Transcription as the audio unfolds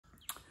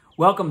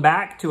Welcome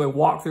back to a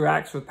walk through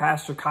Acts with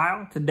Pastor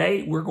Kyle.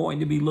 Today we're going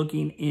to be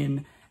looking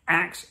in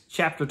Acts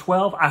chapter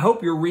 12. I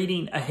hope you're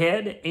reading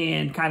ahead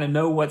and kind of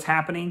know what's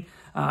happening.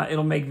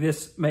 It'll make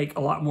this make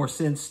a lot more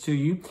sense to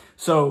you.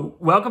 So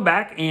welcome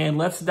back and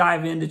let's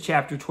dive into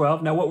chapter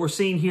 12. Now what we're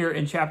seeing here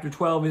in chapter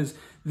 12 is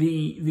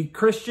the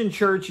Christian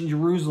church in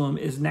Jerusalem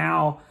is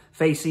now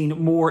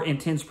facing more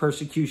intense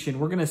persecution.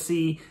 We're going to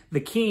see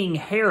the king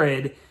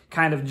Herod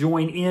kind of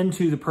join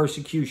into the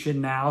persecution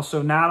now.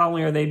 So not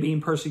only are they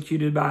being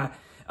persecuted by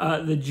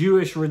the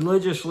Jewish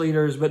religious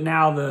leaders, but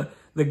now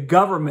the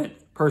government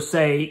per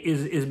se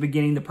is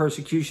beginning the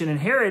persecution. And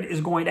Herod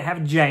is going to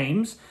have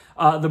James,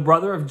 the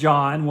brother of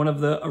John, one of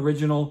the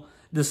original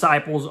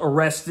disciples,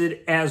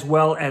 arrested, as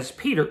well as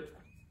Peter.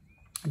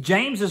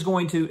 James is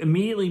going to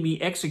immediately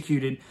be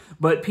executed,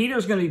 but Peter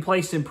is going to be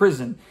placed in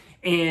prison.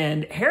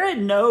 And Herod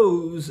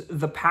knows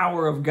the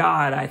power of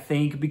God, I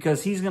think,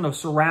 because he's going to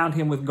surround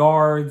him with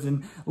guards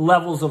and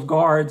levels of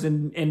guards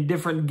and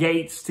different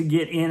gates to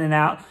get in and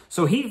out.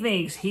 So he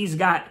thinks he's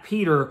got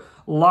Peter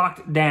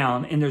locked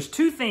down. And there's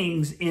two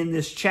things in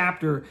this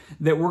chapter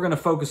that we're going to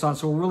focus on.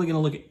 So we're really going to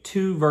look at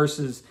two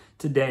verses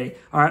today.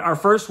 All right, our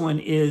first one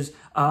is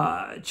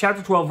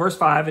chapter 12, verse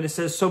 5. And it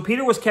says, "So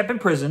Peter was kept in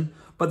prison,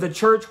 but the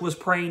church was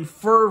praying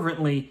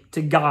fervently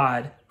to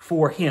God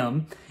for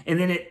him." And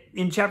then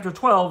in chapter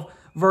 12,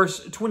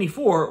 verse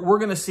 24, we're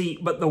going to see,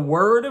 "But the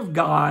word of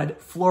God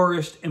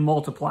flourished and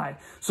multiplied."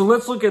 So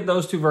let's look at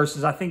those two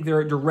verses. I think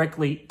they're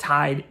directly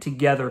tied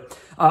together.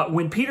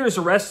 When Peter is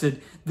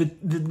arrested,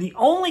 the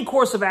only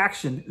course of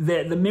action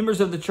that the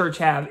members of the church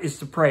have is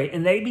to pray.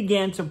 And they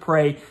began to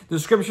pray. The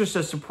scripture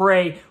says to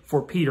pray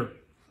for Peter.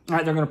 All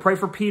right, they're going to pray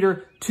for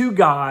Peter to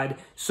God.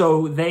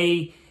 So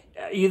they're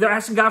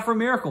asking God for a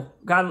miracle.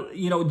 God,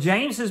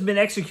 James has been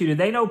executed.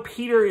 They know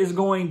Peter is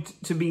going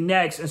to be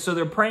next. And so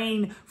they're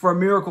praying for a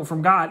miracle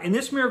from God. And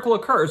this miracle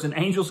occurs. An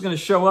angel's going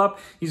to show up.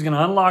 He's going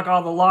to unlock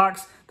all the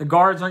locks. The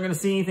guards aren't going to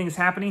see anything that's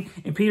happening.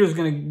 And Peter's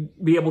going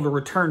to be able to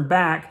return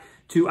back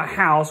to a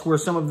house where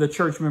some of the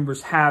church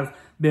members have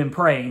been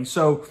praying.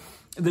 So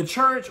the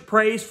church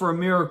prays for a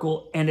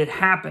miracle and it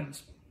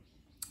happens.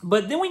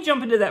 But then we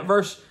jump into that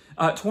verse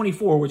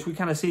 24, which we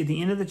kind of see at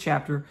the end of the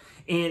chapter.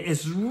 And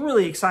it's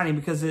really exciting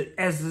because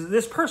as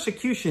this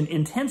persecution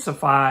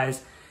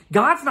intensifies,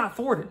 God's not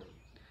thwarted.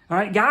 All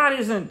right, God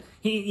isn't,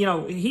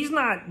 he's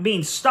not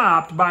being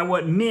stopped by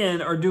what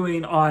men are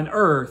doing on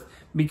earth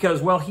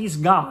because, well, he's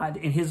God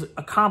and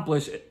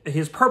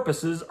his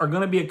purposes are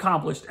going to be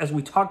accomplished, as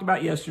we talked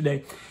about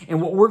yesterday.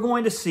 And what we're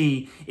going to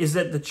see is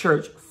that the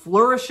church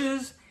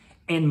flourishes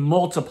and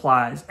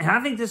multiplies. And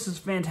I think this is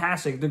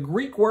fantastic. The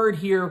Greek word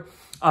here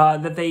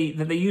that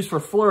they use for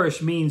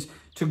flourish means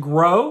to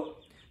grow,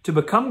 to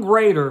become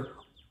greater,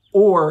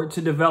 or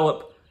to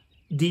develop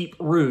deep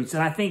roots.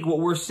 And I think what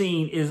we're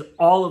seeing is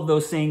all of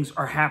those things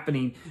are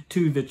happening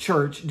to the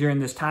church during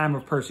this time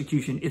of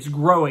persecution. It's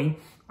growing.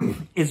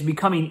 It's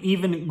becoming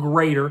even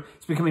greater.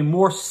 It's becoming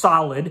more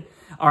solid.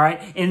 All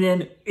right. And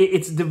then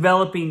it's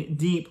developing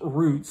deep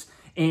roots.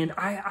 And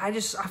I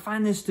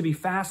find this to be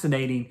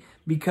fascinating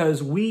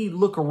because we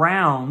look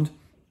around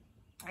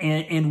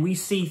and we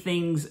see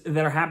things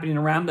that are happening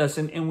around us.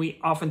 And we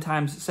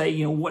oftentimes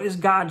say, what is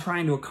God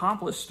trying to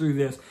accomplish through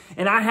this?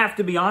 And I have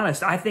to be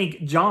honest. I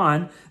think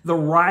John, the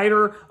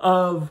writer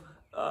of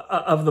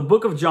the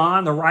book of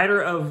John, the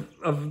writer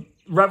of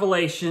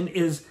Revelation,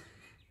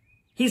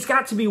 he's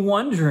got to be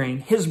wondering.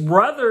 His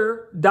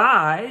brother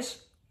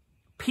dies.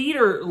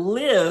 Peter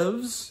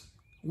lives.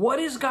 What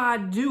is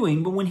God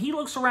doing? But when he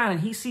looks around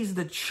and he sees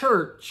the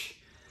church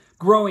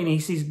growing, and he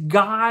sees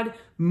God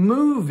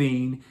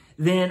moving,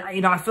 then,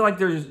 I feel like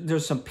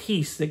there's some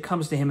peace that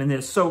comes to him in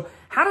this. So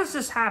how does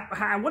this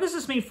happen? What does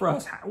this mean for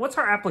us? What's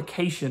our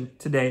application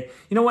today?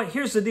 You know what?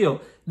 Here's the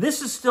deal.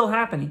 This is still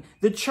happening.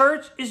 The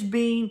church is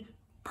being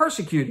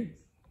persecuted.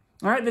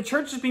 All right, the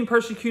church is being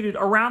persecuted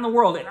around the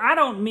world. And I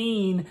don't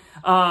mean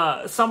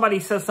somebody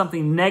says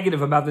something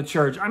negative about the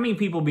church. I mean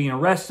people being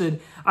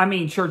arrested. I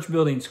mean church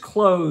buildings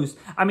closed.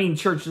 I mean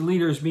church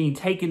leaders being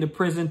taken to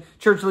prison.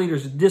 Church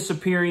leaders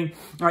disappearing.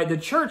 All right, the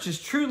church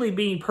is truly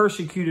being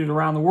persecuted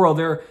around the world.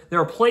 There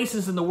are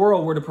places in the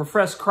world where to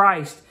profess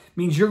Christ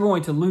means you're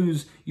going to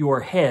lose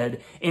your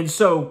head. And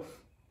so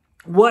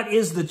what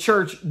is the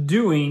church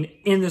doing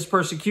in this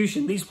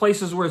persecution? These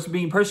places where it's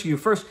being persecuted.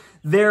 First,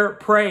 they're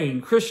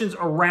praying. Christians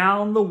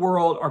around the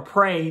world are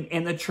praying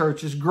and the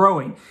church is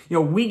growing.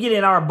 We get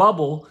in our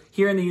bubble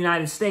here in the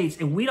United States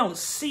and we don't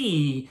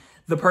see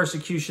the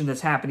persecution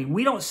that's happening.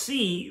 We don't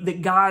see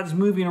that God's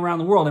moving around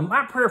the world. And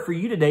my prayer for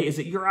you today is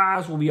that your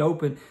eyes will be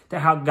open to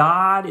how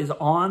God is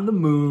on the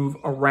move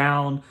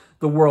around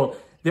the world.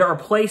 There are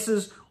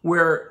places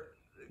where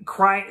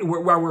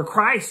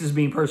Christ is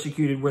being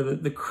persecuted, where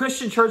the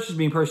Christian church is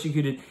being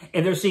persecuted,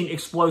 and they're seeing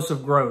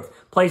explosive growth.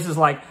 Places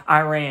like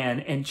Iran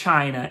and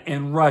China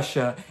and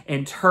Russia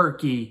and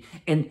Turkey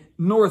and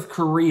North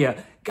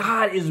Korea.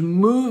 God is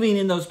moving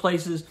in those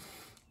places.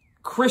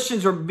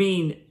 Christians are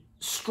being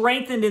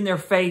strengthened in their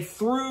faith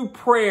through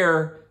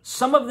prayer,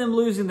 some of them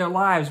losing their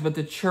lives, but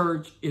the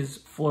church is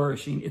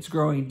flourishing. It's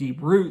growing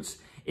deep roots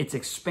it's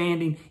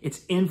expanding,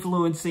 it's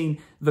influencing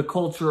the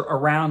culture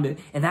around it.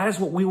 And that is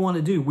what we want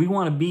to do. We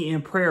want to be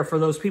in prayer for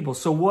those people.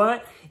 So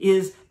what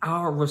is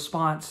our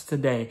response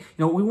today?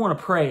 We want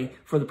to pray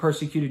for the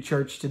persecuted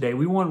church today.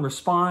 We want to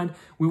respond.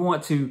 We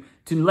want to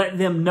let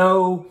them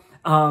know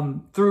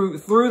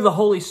through the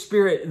Holy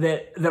Spirit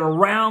that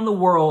around the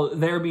world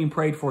they're being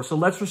prayed for. So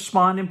let's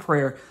respond in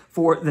prayer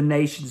for the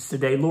nations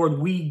today. Lord,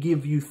 we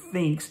give you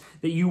thanks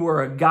that you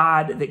are a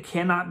God that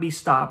cannot be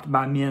stopped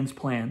by men's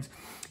plans.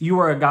 You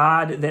are a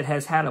God that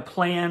has had a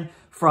plan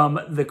from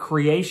the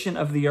creation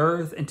of the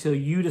earth until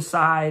you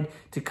decide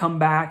to come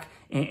back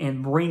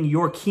and bring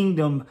your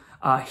kingdom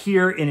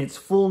here in its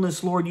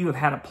fullness. Lord, you have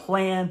had a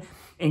plan.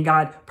 And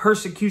God,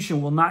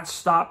 persecution will not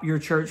stop your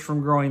church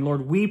from growing.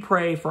 Lord, we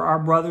pray for our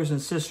brothers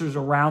and sisters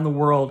around the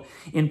world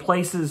in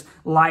places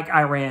like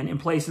Iran, in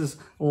places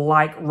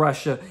like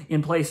Russia,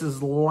 in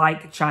places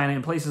like China,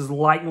 in places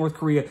like North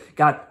Korea,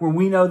 God, where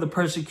we know the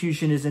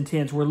persecution is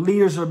intense, where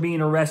leaders are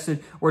being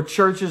arrested, where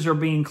churches are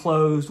being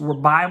closed, where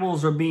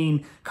Bibles are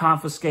being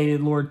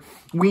confiscated, Lord.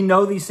 We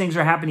know these things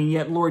are happening,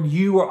 yet, Lord,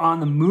 you are on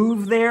the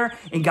move there.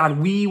 And God,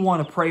 we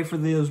want to pray for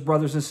those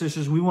brothers and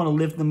sisters. We want to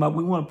lift them up.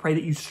 We want to pray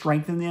that you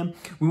strengthen them.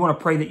 We want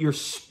to pray that your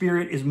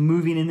Spirit is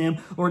moving in them,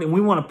 Lord. And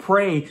we want to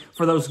pray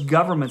for those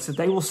governments that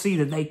they will see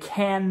that they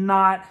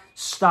cannot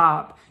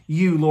stop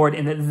you, Lord,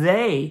 and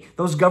that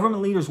those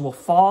government leaders will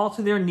fall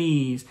to their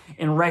knees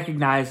and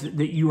recognize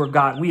that you are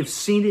God. We have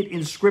seen it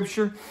in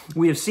Scripture.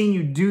 We have seen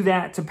you do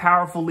that to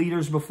powerful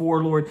leaders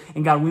before, Lord.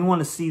 And God, we want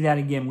to see that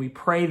again. We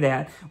pray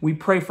that. We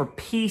pray for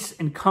peace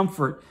and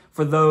comfort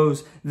for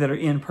those that are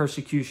in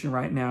persecution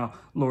right now,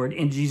 Lord.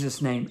 In Jesus'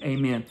 name,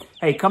 amen.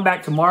 Hey, come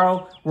back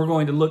tomorrow. We're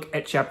going to look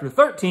at chapter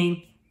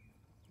 13,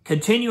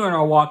 continue in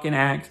our walk in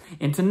Acts,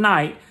 and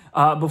tonight,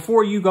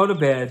 before you go to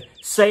bed,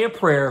 say a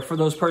prayer for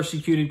those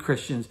persecuted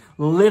Christians.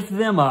 Lift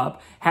them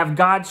up. Have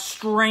God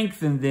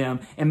strengthen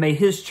them. And may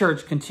his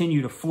church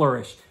continue to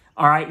flourish.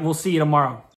 All right, we'll see you tomorrow.